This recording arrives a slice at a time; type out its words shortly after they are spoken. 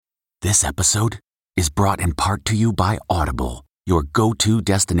This episode is brought in part to you by Audible, your go-to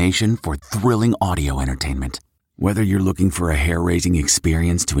destination for thrilling audio entertainment. Whether you're looking for a hair-raising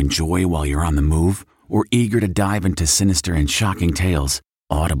experience to enjoy while you're on the move or eager to dive into sinister and shocking tales,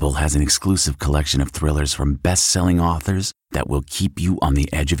 Audible has an exclusive collection of thrillers from best-selling authors that will keep you on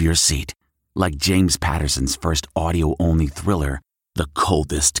the edge of your seat. Like James Patterson's first audio-only thriller, The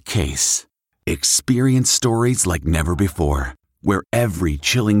Coldest Case. Experience stories like never before, where every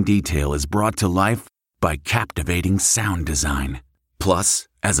chilling detail is brought to life by captivating sound design. Plus,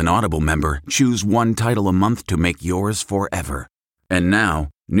 as an Audible member, choose one title a month to make yours forever. And now,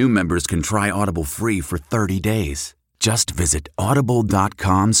 new members can try Audible free for 30 days. Just visit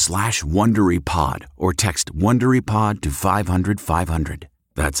audible.com/WonderyPod or text WonderyPod to 500-500.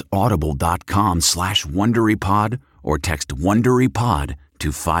 That's audible.com/WonderyPod or text WonderyPod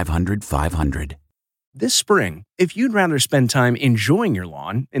to 500-500. This spring, if you'd rather spend time enjoying your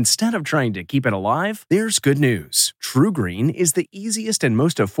lawn instead of trying to keep it alive, there's good news. TruGreen is the easiest and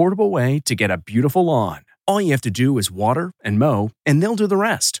most affordable way to get a beautiful lawn. All you have to do is water and mow, and they'll do the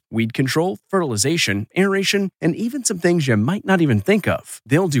rest. Weed control, fertilization, aeration, and even some things you might not even think of.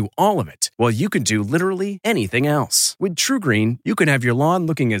 They'll do all of it, while you can do literally anything else. With TruGreen, you can have your lawn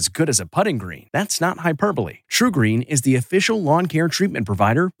looking as good as a putting green. That's not hyperbole. TruGreen is the official lawn care treatment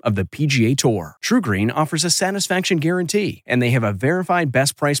provider of the PGA Tour. TruGreen offers a satisfaction guarantee, and they have a verified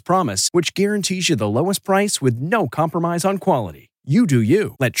best price promise, which guarantees you the lowest price with no compromise on quality. You do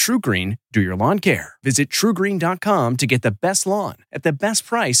you. Let TruGreen do your lawn care. Visit TruGreen.com to get the best lawn at the best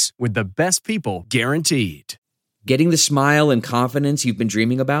price with the best people guaranteed. Getting the smile and confidence you've been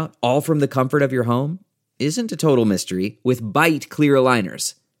dreaming about, all from the comfort of your home, isn't a total mystery with Byte clear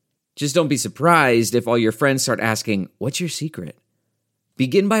aligners. Just don't be surprised if all your friends start asking, "What's your secret?"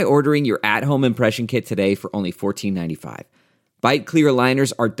 Begin by ordering your at-home impression kit today for only $14.95. Byte clear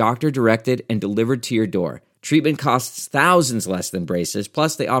aligners are doctor-directed and delivered to your door. Treatment costs thousands less than braces,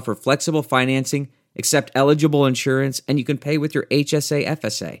 plus they offer flexible financing, accept eligible insurance, and you can pay with your HSA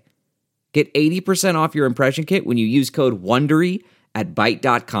FSA. Get 80% off your impression kit when you use code WONDERY at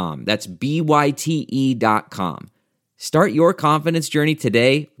Byte.com. That's BYTE.com. Start your confidence journey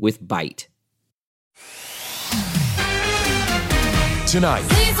today with Byte. Tonight,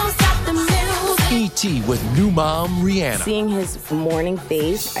 E.T. with new mom Rihanna. Seeing his morning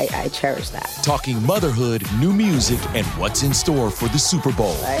face, I cherish that. Talking motherhood, new music, and what's in store for the Super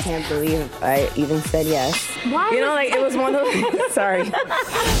Bowl. I can't believe I even said yes. Why? It was one of those... Sorry.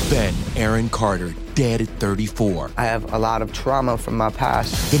 Then Aaron Carter, dead at 34. I have a lot of trauma from my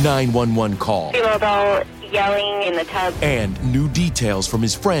past. The 911 call. About yelling in the tub. And new details from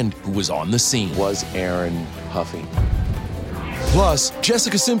his friend who was on the scene. Was Aaron huffing? Plus,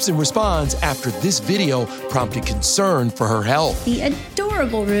 Jessica Simpson responds after this video prompted concern for her health. The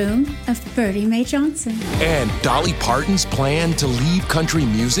adorable room of Bertie Mae Johnson. And Dolly Parton's plan to leave country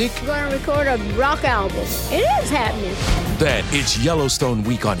music. We're going to record a rock album. It is happening. Then it's Yellowstone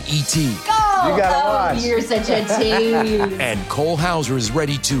week on E.T. Go! You gotta watch. You're such a tease. And Cole Hauser is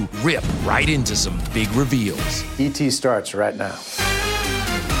ready to rip right into some big reveals. E.T. starts right now.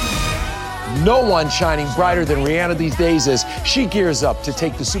 No one shining brighter than Rihanna these days as she gears up to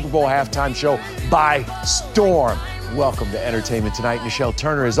take the Super Bowl halftime show by storm. Welcome to Entertainment Tonight. Nichelle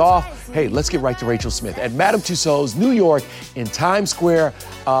Turner is off. Hey, let's get right to Rachel Smith at Madame Tussauds, New York, in Times Square.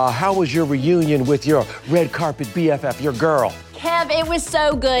 How was your reunion with your red carpet BFF, your girl? Kev, it was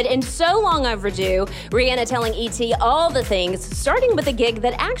so good and so long overdue. Rihanna telling E.T. all the things, starting with a gig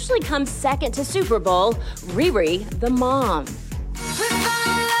that actually comes second to Super Bowl, Riri, the mom.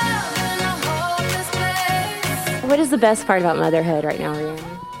 What is the best part about motherhood right now, Rihanna?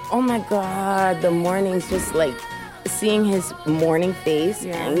 Oh my God, the mornings, just like seeing his morning face,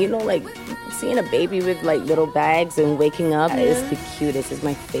 and seeing a baby with like little bags and waking up is the cutest. It's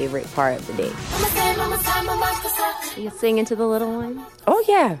my favorite part of the day. You sing into the little one? Oh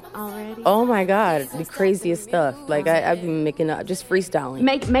yeah. Already? Oh my God, the craziest stuff. Like I've been making up, just freestyling.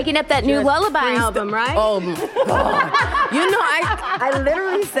 Making up that new lullaby album, right? Oh my God. I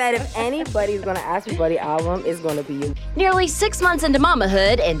literally said if anybody's gonna ask me about the album, it's gonna be you. Nearly 6 months into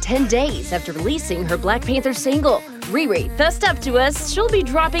mamahood and 10 days after releasing her Black Panther single, Riri fessed up to us she'll be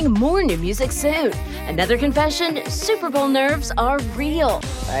dropping more new music soon. Another confession, Super Bowl nerves are real.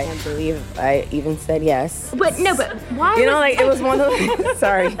 I can't believe I even said yes. But why? It was one of those,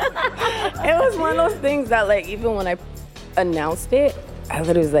 sorry. It was one of those things that even when I announced it, I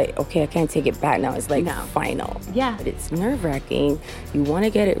literally was like, okay, I can't take it back now. It's final. Yeah. But it's nerve-wracking. You want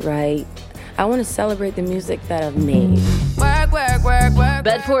to get it right. I want to celebrate the music that I've made. Work, work, work, work.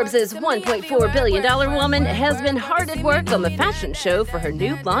 But Forbes' $1.4 billion woman has been hard at work on the fashion show for her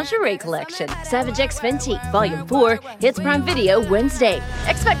new lingerie collection. Savage X Fenty, Volume 4, hits Prime Video Wednesday.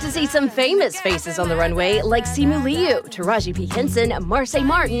 Expect to see some famous faces on the runway like Simu Liu, Taraji P. Henson, Marsai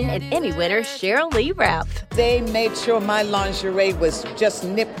Martin, and Emmy winner Sheryl Lee Ralph. They made sure my lingerie was just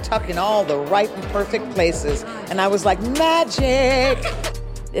nip-tucked in all the right and perfect places. And I was like, magic!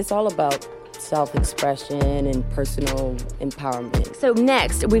 It's all about self-expression and personal empowerment. So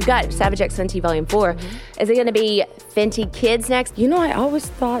next, we've got Savage X Fenty Volume 4. Is it going to be Fenty Kids next? You know, I always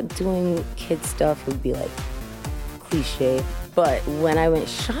thought doing kid stuff would be like cliche, but when I went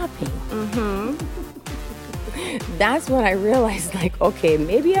shopping, that's when I realized, like, okay,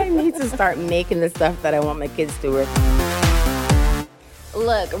 maybe I need to start making the stuff that I want my kids to wear.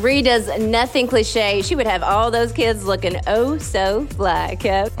 Look, Ree does nothing cliche. She would have all those kids looking oh so fly,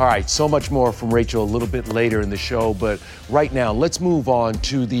 Kev. All right, so much more from Rachel a little bit later in the show, but right now, let's move on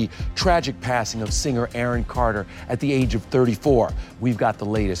to the tragic passing of singer Aaron Carter at the age of 34. We've got the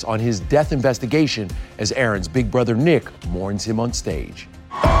latest on his death investigation as Aaron's big brother Nick mourns him on stage.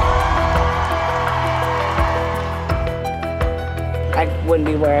 I wouldn't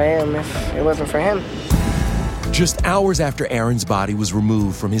be where I am if it wasn't for him. Just hours after Aaron's body was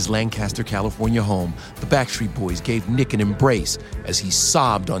removed from his Lancaster, California home, the Backstreet Boys gave Nick an embrace as he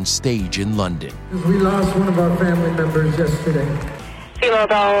sobbed on stage in London. We lost one of our family members yesterday. Female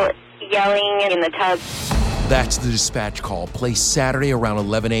doll yelling in the tub. That's the dispatch call placed Saturday around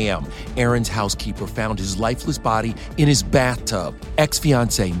 11 a.m. Aaron's housekeeper found his lifeless body in his bathtub.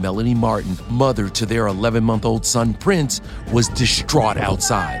 Ex-fiancée Melanie Martin, mother to their 11-month-old son Prince, was distraught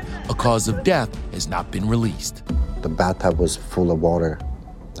outside. A cause of death has not been released. The bathtub was full of water,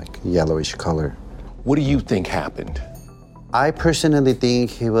 like yellowish color. What do you think happened? I personally think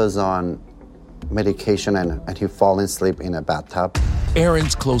he was on medication and he fallen asleep in a bathtub.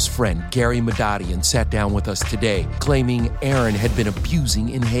 Aaron's close friend, Gary Madadian, sat down with us today, claiming Aaron had been abusing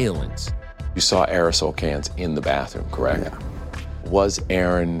inhalants. You saw aerosol cans in the bathroom, correct? Yeah. Was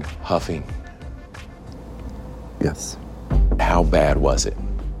Aaron huffing? Yes. How bad was it?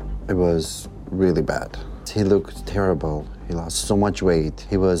 It was really bad. He looked terrible. He lost so much weight.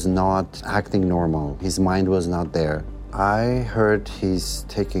 He was not acting normal. His mind was not there. I heard he's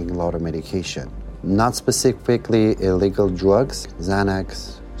taking a lot of medication. Not specifically illegal drugs,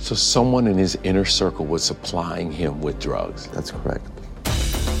 Xanax. So someone in his inner circle was supplying him with drugs? That's correct.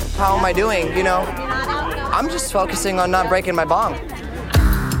 How am I doing? You know, I'm just focusing on not breaking my bong.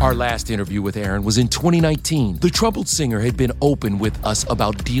 Our last interview with Aaron was in 2019. The troubled singer had been open with us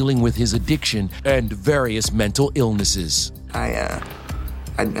about dealing with his addiction and various mental illnesses. I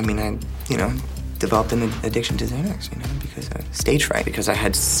developed an addiction to Xanax, because of stage fright, because I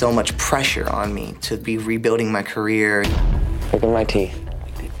had so much pressure on me to be rebuilding my career. Look at my teeth.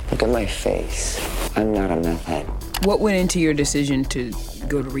 Look at my face. I'm not a meth head. What went into your decision to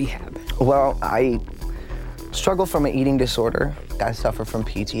go to rehab? Well, I struggle from an eating disorder. I suffer from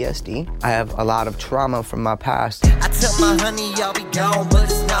PTSD. I have a lot of trauma from my past. I tell my honey I'll be gone, but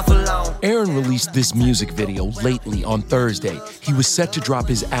it's not for long. Aaron released this music video lately on Thursday. He was set to drop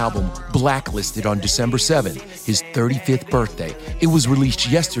his album Blacklisted on December 7th, his 35th birthday. It was released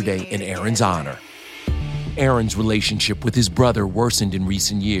yesterday in Aaron's honor. Aaron's relationship with his brother worsened in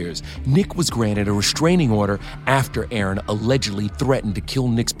recent years. Nick was granted a restraining order after Aaron allegedly threatened to kill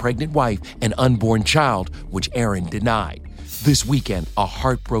Nick's pregnant wife and unborn child, which Aaron denied. This weekend, a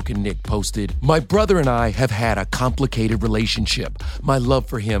heartbroken Nick posted, "My brother and I have had a complicated relationship. My love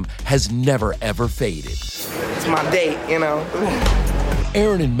for him has never, ever faded." It's my date,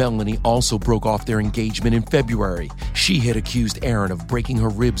 Aaron and Melanie also broke off their engagement in February. She had accused Aaron of breaking her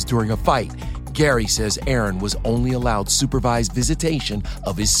ribs during a fight. Gary says Aaron was only allowed supervised visitation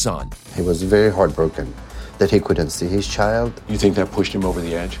of his son. He was very heartbroken that he couldn't see his child. You think that pushed him over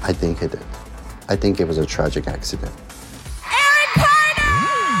the edge? I think it did. I think it was a tragic accident.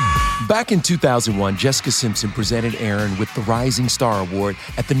 Back in 2001, Jessica Simpson presented Aaron with the Rising Star Award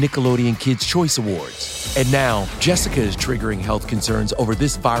at the Nickelodeon Kids' Choice Awards. And now, Jessica is triggering health concerns over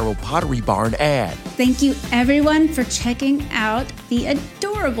this viral Pottery Barn ad. Thank you, everyone, for checking out the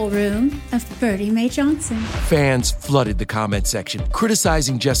adorable room of Birdie Mae Johnson. Fans flooded the comment section,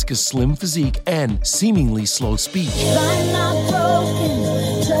 criticizing Jessica's slim physique and seemingly slow speech.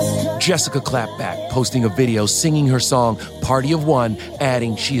 Jessica clapped back, posting a video singing her song Party of One,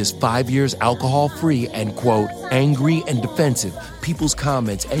 adding she is 5 years alcohol-free and, quote, angry and defensive. People's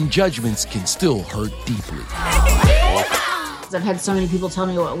comments and judgments can still hurt deeply. I've had so many people tell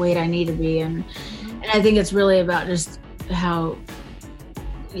me what weight I need to be, and I think it's really about just how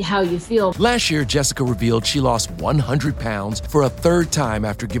how you feel. Last year, Jessica revealed she lost 100 pounds for a third time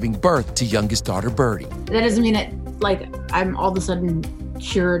after giving birth to youngest daughter Birdie. That doesn't mean that, like, I'm all of a sudden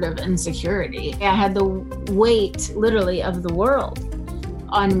cured of insecurity. I had the weight, literally, of the world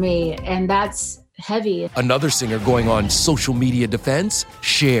on me, and that's heavy. Another singer going on social media defense,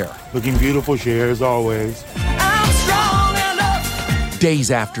 Cher. Looking beautiful, Cher, as always. I'm strong enough.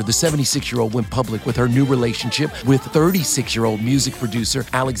 Days after the 76-year-old went public with her new relationship with 36-year-old music producer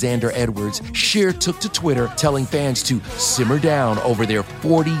Alexander Edwards, Cher took to Twitter telling fans to simmer down over their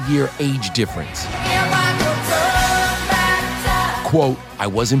 40-year age difference. Quote, I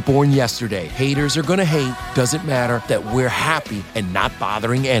wasn't born yesterday. Haters are gonna hate. Doesn't matter that we're happy and not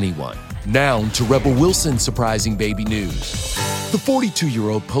bothering anyone. Now to Rebel Wilson's surprising baby news. The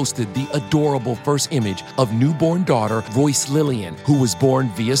 42-year-old posted the adorable first image of newborn daughter Royce Lillian, who was born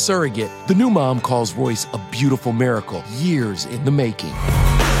via surrogate. The new mom calls Royce a beautiful miracle, years in the making.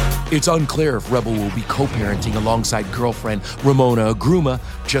 It's unclear if Rebel will be co-parenting alongside girlfriend Ramona Agruma.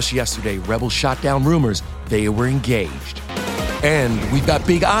 Just yesterday, Rebel shot down rumors they were engaged. And we've got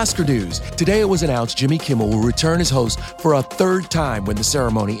big Oscar news. Today it was announced Jimmy Kimmel will return as host for a third time when the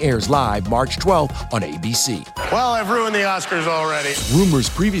ceremony airs live March 12th on ABC. Well, I've ruined the Oscars already. Rumors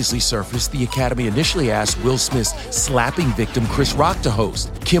previously surfaced the Academy initially asked Will Smith's slapping victim Chris Rock to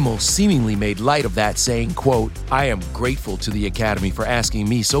host. Kimmel seemingly made light of that, saying, quote, I am grateful to the Academy for asking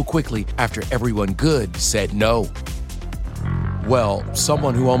me so quickly after everyone good said no. Well,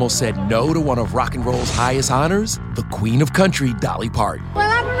 someone who almost said no to one of rock and roll's highest honors, the Queen of Country, Dolly Parton. Well,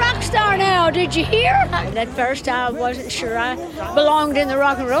 I'm a rock star now. Did you hear? At first, I wasn't sure I belonged in the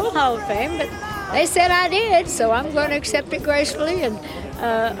Rock and Roll Hall of Fame, but they said I did, so I'm going to accept it gracefully and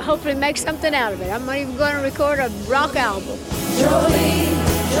hopefully make something out of it. I'm not even going to record a rock album. Jolene,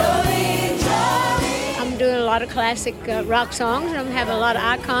 Jolene, Jolene. I'm doing a lot of classic rock songs, and I'm having a lot of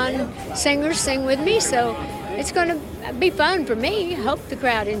icon singers sing with me, so it's going to be fun for me. Hope the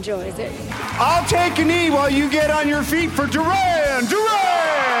crowd enjoys it. I'll take a knee while you get on your feet for Duran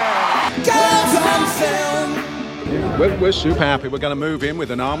Duran! We're super happy. We're going to move in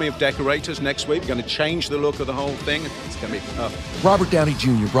with an army of decorators next week. We're going to change the look of the whole thing. It's going to be perfect. Robert Downey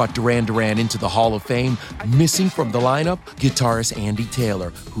Jr. brought Duran Duran into the Hall of Fame. Missing from the lineup, guitarist Andy Taylor,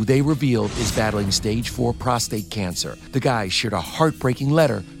 who they revealed is battling stage 4 prostate cancer. The guys shared a heartbreaking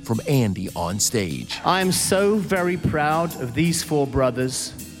letter from Andy on stage. I am so very proud of these 4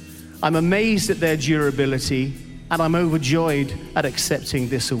 brothers. I'm amazed at their durability, and I'm overjoyed at accepting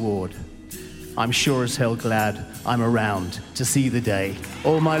this award. I'm sure as hell glad I'm around to see the day.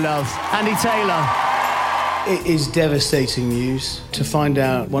 All my love, Andy Taylor. It is devastating news to find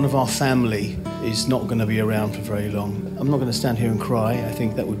out one of our family is not going to be around for very long. I'm not going to stand here and cry. I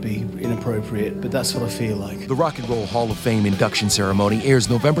think that would be inappropriate, but that's what I feel like. The Rock and Roll Hall of Fame induction ceremony airs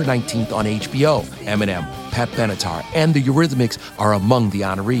November 19th on HBO. Eminem, Pat Benatar, and the Eurythmics are among the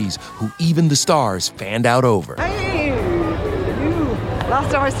honorees, who even the stars fanned out over. Hey, you!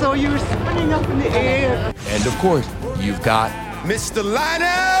 Last time I saw you were spinning up in the air. And of course, you've got Mr.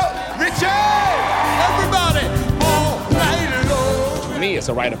 Lionel Richie! Everybody! All night long! For me, it's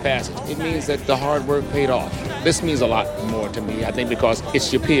a rite of passage. It means that the hard work paid off. This means a lot more to me, I think, because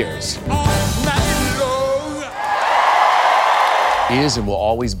it's your peers. Is and will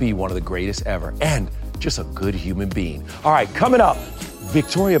always be one of the greatest ever, and just a good human being. All right, coming up,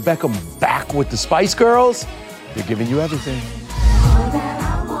 Victoria Beckham back with the Spice Girls. They're giving you everything.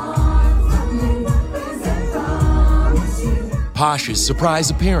 Posh's surprise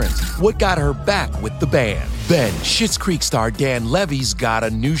appearance. What got her back with the band? Then, Schitt's Creek star Dan Levy's got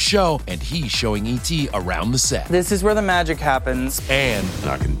a new show, and he's showing E.T. around the set. This is where the magic happens. And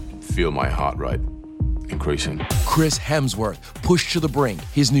I can feel my heart rate increasing. Chris Hemsworth pushed to the brink,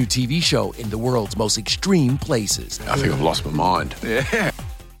 his new TV show in the world's most extreme places. I think I've lost my mind. Yeah.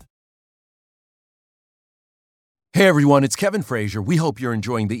 Hey everyone, it's Kevin Frazier. We hope you're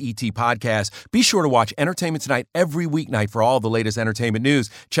enjoying the ET podcast. Be sure to watch Entertainment Tonight every weeknight for all the latest entertainment news.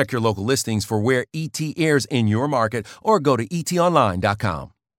 Check your local listings for where ET airs in your market or go to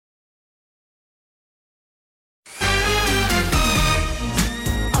etonline.com.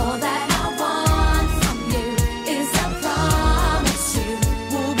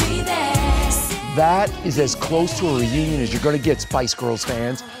 That is as close to a reunion as you're going to get, Spice Girls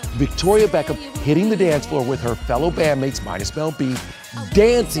fans. Victoria Beckham hitting the dance floor with her fellow bandmates, minus Mel B,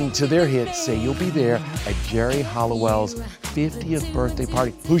 dancing to their hit, Say You'll Be There, at Jerry Halliwell's 50th birthday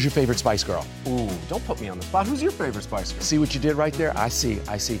party. Who's your favorite Spice Girl? Ooh, don't put me on the spot. Who's your favorite Spice Girl? See what you did right there? I see.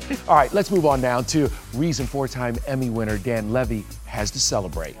 All right, let's move on now to reason 4-time Emmy winner Dan Levy has to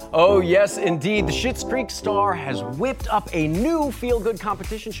celebrate. Oh, yes, indeed. The Schitt's Creek star has whipped up a new feel-good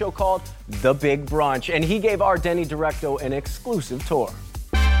competition show called The Big Brunch, and he gave our Denny Directo an exclusive tour.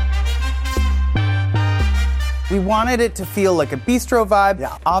 We wanted it to feel like a bistro vibe.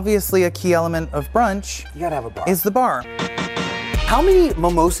 Yeah. Obviously, a key element of brunch you gotta have a bar. Is the bar. How many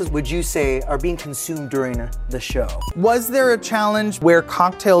mimosas would you say are being consumed during the show? Was there a challenge where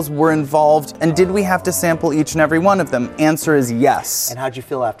cocktails were involved, and did we have to sample each and every one of them? Answer is yes. And how'd you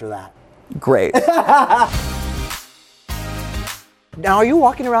feel after that? Great. Now, are you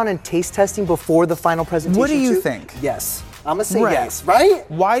walking around and taste testing before the final presentation? What do you too? think? Yes. I'm gonna say right. yes, right?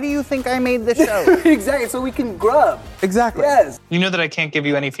 Why do you think I made the show? Exactly, so we can grub. Exactly. Yes. You know that I can't give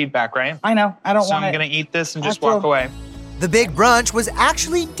you any feedback, right? I know. I don't want it. So I'm gonna eat this and just walk away. The Big Brunch was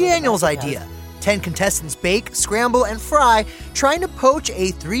actually Daniel's idea. 10 contestants bake, scramble, and fry, trying to poach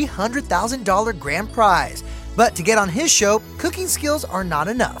a $300,000 grand prize. But to get on his show, cooking skills are not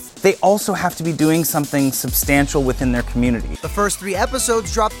enough. They also have to be doing something substantial within their community. The first 3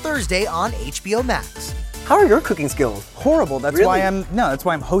 episodes drop Thursday on HBO Max. How are your cooking skills? Horrible. That's really? That's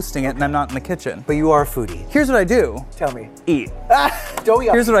why I'm hosting it and I'm not in the kitchen. But you are a foodie. Here's what I do. Tell me. Eat.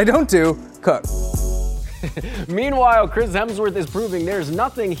 Here's what I don't do. Cook. Meanwhile, Chris Hemsworth is proving there's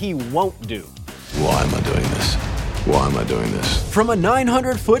nothing he won't do. Why am I doing this? Why am I doing this? From a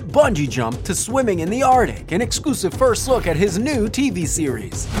 900-foot bungee jump to swimming in the Arctic, an exclusive first look at his new TV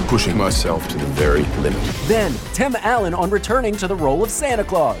series. Pushing myself to the very limit. Then, Tim Allen on returning to the role of Santa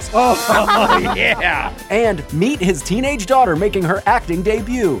Claus. Oh, yeah. And meet his teenage daughter making her acting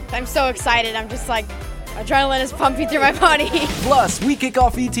debut. I'm so excited. I'm just like, adrenaline is pumping through my body. Plus, we kick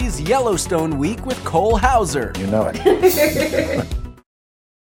off ET's Yellowstone week with Cole Hauser. You know it.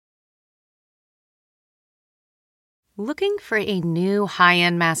 Looking for a new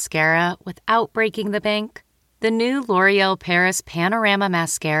high-end mascara without breaking the bank? The new L'Oreal Paris Panorama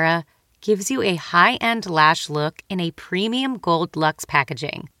Mascara gives you a high-end lash look in a premium gold luxe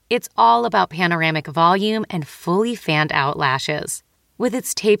packaging. It's all about panoramic volume and fully fanned-out lashes. With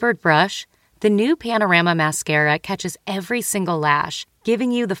its tapered brush, the new Panorama Mascara catches every single lash,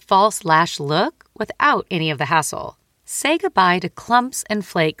 giving you the false lash look without any of the hassle. Say goodbye to clumps and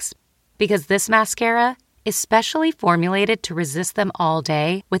flakes, because this mascara is specially formulated to resist them all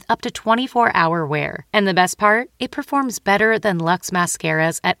day with up to 24-hour wear. And the best part? It performs better than Luxe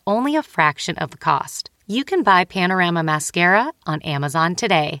mascaras at only a fraction of the cost. You can buy Panorama Mascara on Amazon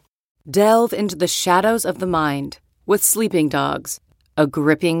today. Delve into the shadows of the mind with Sleeping Dogs, a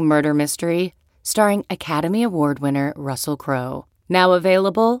gripping murder mystery starring Academy Award winner Russell Crowe. Now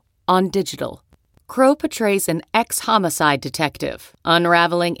available on digital. Crowe portrays an ex-homicide detective,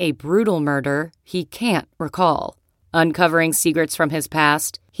 unraveling a brutal murder he can't recall. Uncovering secrets from his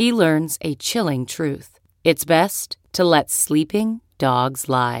past, he learns a chilling truth. It's best to let sleeping dogs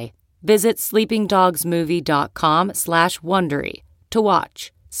lie. Visit sleepingdogsmovie.com/Wondery to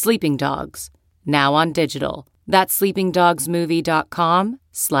watch Sleeping Dogs, now on digital. That's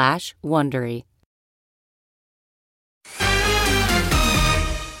sleepingdogsmovie.com/Wondery.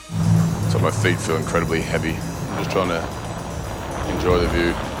 So my feet feel incredibly heavy. I'm just trying to enjoy the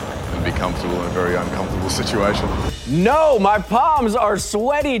view and be comfortable in a very uncomfortable situation. No, my palms are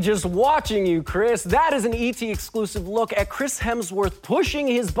sweaty just watching you, Chris. That is an ET exclusive look at Chris Hemsworth pushing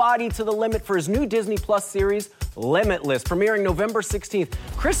his body to the limit for his new Disney Plus series, Limitless, premiering November 16th.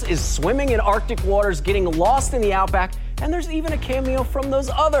 Chris is swimming in Arctic waters, getting lost in the outback, and there's even a cameo from those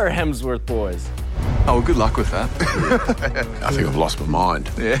other Hemsworth boys. Oh, good luck with that. I think I've lost my mind.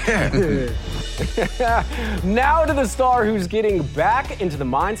 Yeah. Now to the star who's getting back into the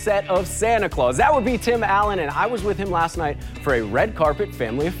mindset of Santa Claus. That would be Tim Allen, and I was with him last night for a red carpet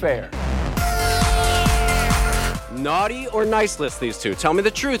family affair. Naughty or nice list, these two? Tell me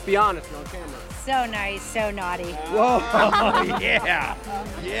the truth, be honest, you're on camera. So nice, so naughty. Whoa, yeah.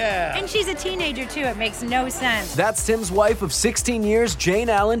 Yeah. And she's a teenager, too. It makes no sense. That's Tim's wife of 16 years, Jane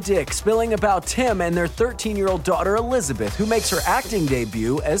Allen Dick, spilling about Tim and their 13-year-old daughter, Elizabeth, who makes her acting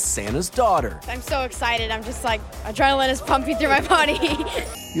debut as Santa's daughter. I'm so excited. I'm just like, adrenaline is pumping through my body.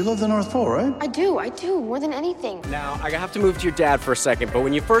 You love the North Pole, right? I do, more than anything. Now, I have to move to your dad for a second, but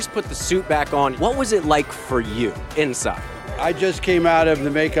when you first put the suit back on, what was it like for you inside? I just came out of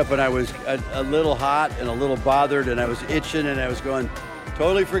the makeup and I was a little hot and a little bothered and I was itching and I was going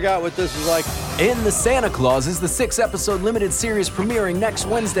Totally forgot what this is like. In The Santa Claus is the 6-episode limited series premiering next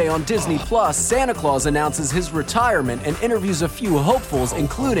Wednesday on Disney+. Santa Claus announces his retirement and interviews a few hopefuls,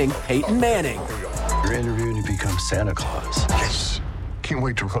 including Peyton Manning. You're interviewing to become Santa Claus. Yes. Can't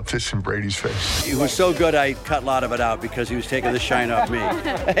wait to rub this in Brady's face. He was so good, I cut a lot of it out because he was taking the shine off me.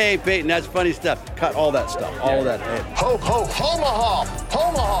 Hey, Peyton, that's funny stuff. Cut all that stuff, all of that. Hey. Ho, ho, Omaha!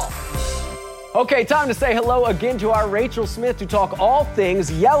 Omaha! Okay, time to say hello again to our Rachel Smith to talk all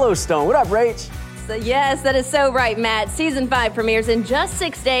things Yellowstone. What up, Rach? So yes, that is so right, Matt. Season 5 premieres in just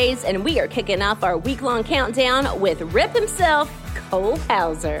 6 days, and we are kicking off our week-long countdown with Rip himself, Cole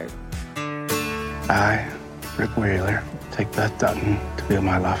Hauser. I, Rip Wheeler, take Beth Dutton to be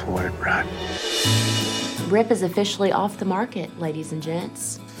my lawful wedded bride. Rip is officially off the market, ladies and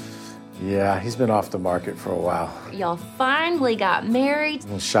gents. Yeah, he's been off the market for a while. Y'all finally got married.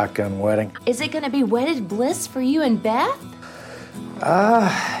 A shotgun wedding. Is it going to be wedded bliss for you and Beth?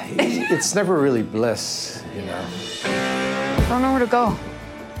 It's never really bliss, you know. I don't know where to go.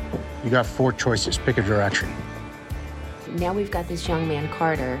 You got 4 choices. Pick a direction. Now we've got this young man,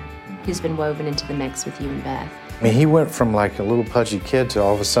 Carter, who's been woven into the mix with you and Beth. I mean, he went from like a little pudgy kid to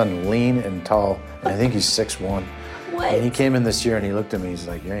all of a sudden lean and tall. And I think he's 6'1". What? And he came in this year and he looked at me, he's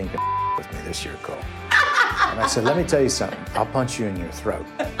like, you ain't gonna with me this year, Cole. And I said, let me tell you something. I'll punch you in your throat.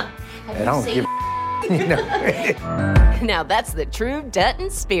 And I don't give you know. Now that's the true Dutton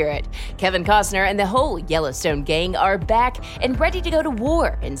spirit. Kevin Costner and the whole Yellowstone gang are back and ready to go to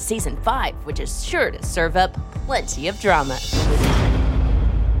war in season 5, which is sure to serve up plenty of drama.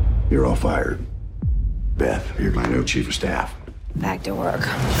 You're all fired. Beth, you're my new chief of staff. Back to work.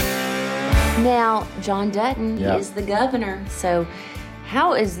 Now, John Dutton is the governor, so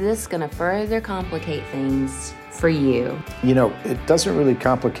how is this going to further complicate things for you? You know, it doesn't really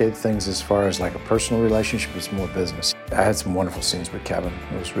complicate things as far as like a personal relationship. It's more business. I had some wonderful scenes with Kevin.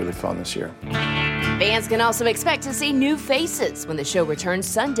 It was really fun this year. Fans can also expect to see new faces when the show returns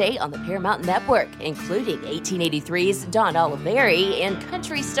Sunday on the Paramount Network, including 1883's Don Oliveri and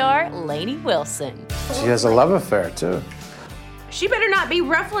country star Lainey Wilson. She has a love affair, too. She better not be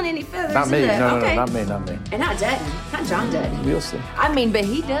ruffling any feathers. Not me. No, okay. not me. And not Dutton. Not John Dutton. We'll see. I mean, but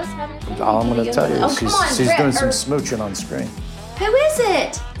he does have a... All I'm going to tell you is she's Brett, doing some smooching on screen. Who is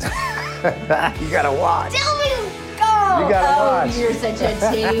it? You got to watch. Tell me. Go. You got to watch. You're such a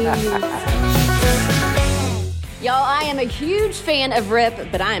tease. Y'all, I am a huge fan of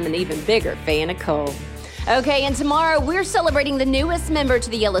Rip, but I am an even bigger fan of Cole. Okay, and tomorrow we're celebrating the newest member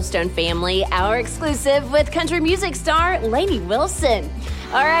to the Yellowstone family, our exclusive with country music star Lainey Wilson.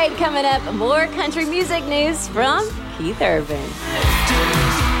 All right, coming up, more country music news from Keith Urban.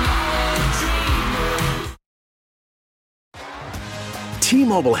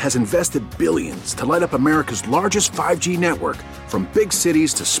 T-Mobile has invested billions to light up America's largest 5G network, from big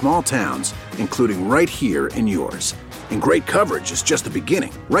cities to small towns, including right here in yours. And great coverage is just the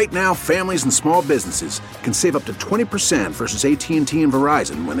beginning. Right now, families and small businesses can save up to 20% versus AT&T and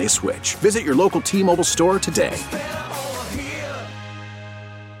Verizon when they switch. Visit your local T-Mobile store today.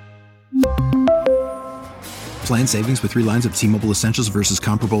 Plan savings with 3 lines of T-Mobile Essentials versus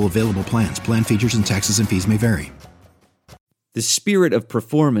comparable available plans. Plan features and taxes and fees may vary. The spirit of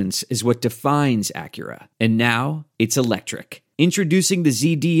performance is what defines Acura. And now, it's electric. Introducing the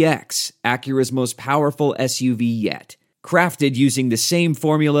ZDX, Acura's most powerful SUV yet. Crafted using the same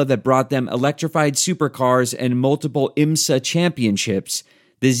formula that brought them electrified supercars and multiple IMSA championships,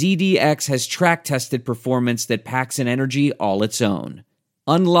 the ZDX has track-tested performance that packs an energy all its own.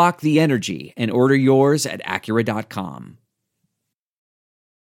 Unlock the energy and order yours at Acura.com.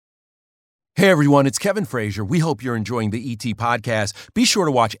 Hey everyone, it's Kevin Frazier. We hope you're enjoying the ET Podcast. Be sure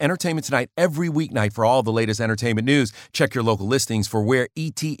to watch Entertainment Tonight every weeknight for all the latest entertainment news. Check your local listings for where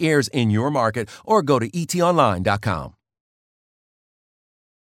ET airs in your market or go to etonline.com.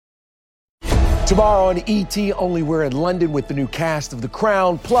 Tomorrow on ET, only we're in London with the new cast of The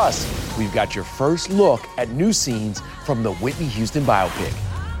Crown. Plus, we've got your first look at new scenes from the Whitney Houston biopic.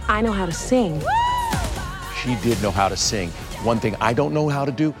 I know how to sing. She did know how to sing. One thing I don't know how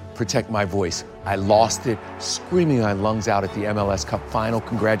to do, protect my voice. I lost it screaming my lungs out at the MLS Cup final.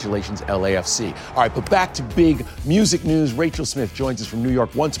 Congratulations, LAFC. All right, but back to big music news. Rachel Smith joins us from New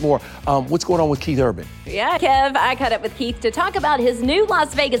York once more. What's going on with Keith Urban? Yeah, Kev, I caught up with Keith to talk about his new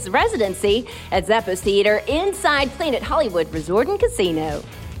Las Vegas residency at Zappos Theater inside Planet Hollywood Resort and Casino.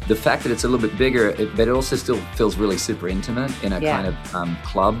 The fact that it's a little bit bigger, but it also still feels really super intimate in a kind of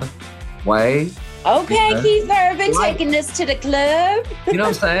club way. Okay, you know? Keith Urban taking us to the club. You know what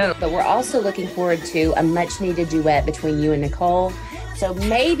I'm saying? But we're also looking forward to a much-needed duet between you and Nicole. So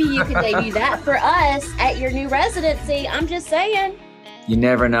maybe you can debut that for us at your new residency. I'm just saying. you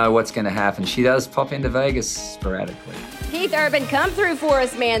never know what's going to happen. She does pop into Vegas sporadically. Keith Urban, come through for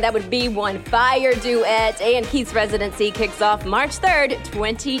us, man. That would be one fire duet. And Keith's residency kicks off March 3rd,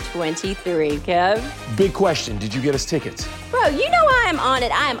 2023. Kev? Big question. Did you get us tickets? Bro, you know I am on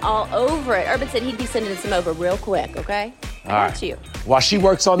it. I am all over it. Urban said he'd be sending some over real quick, okay? All right. You. While she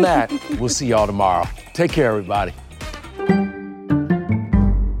works on that, we'll see y'all tomorrow. Take care, everybody.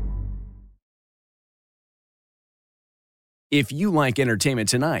 If you like Entertainment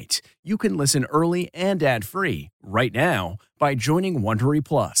Tonight, you can listen early and ad-free right now by joining Wondery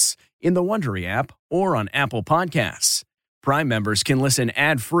Plus in the Wondery app or on Apple Podcasts. Prime members can listen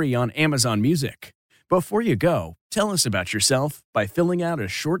ad-free on Amazon Music. Before you go, tell us about yourself by filling out a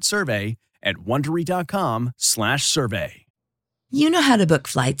short survey at Wondery.com/survey. You know how to book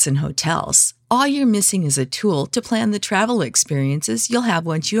flights and hotels. All you're missing is a tool to plan the travel experiences you'll have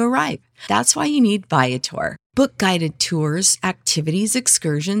once you arrive. That's why you need Viator. Book guided tours, activities,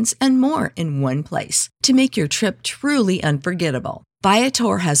 excursions, and more in one place to make your trip truly unforgettable.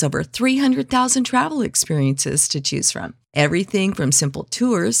 Viator has over 300,000 travel experiences to choose from. Everything from simple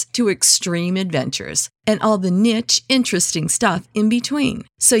tours to extreme adventures and all the niche, interesting stuff in between.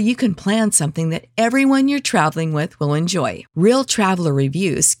 So you can plan something that everyone you're traveling with will enjoy. Real traveler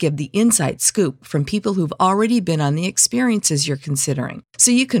reviews give the inside scoop from people who've already been on the experiences you're considering. So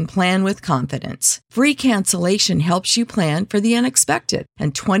you can plan with confidence. Free cancellation helps you plan for the unexpected.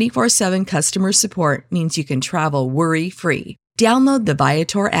 And 24/7 customer support means you can travel worry-free. Download the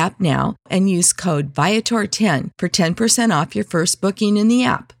Viator app now and use code Viator10 for 10% off your first booking in the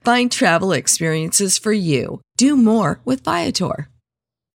app. Find travel experiences for you. Do more with Viator.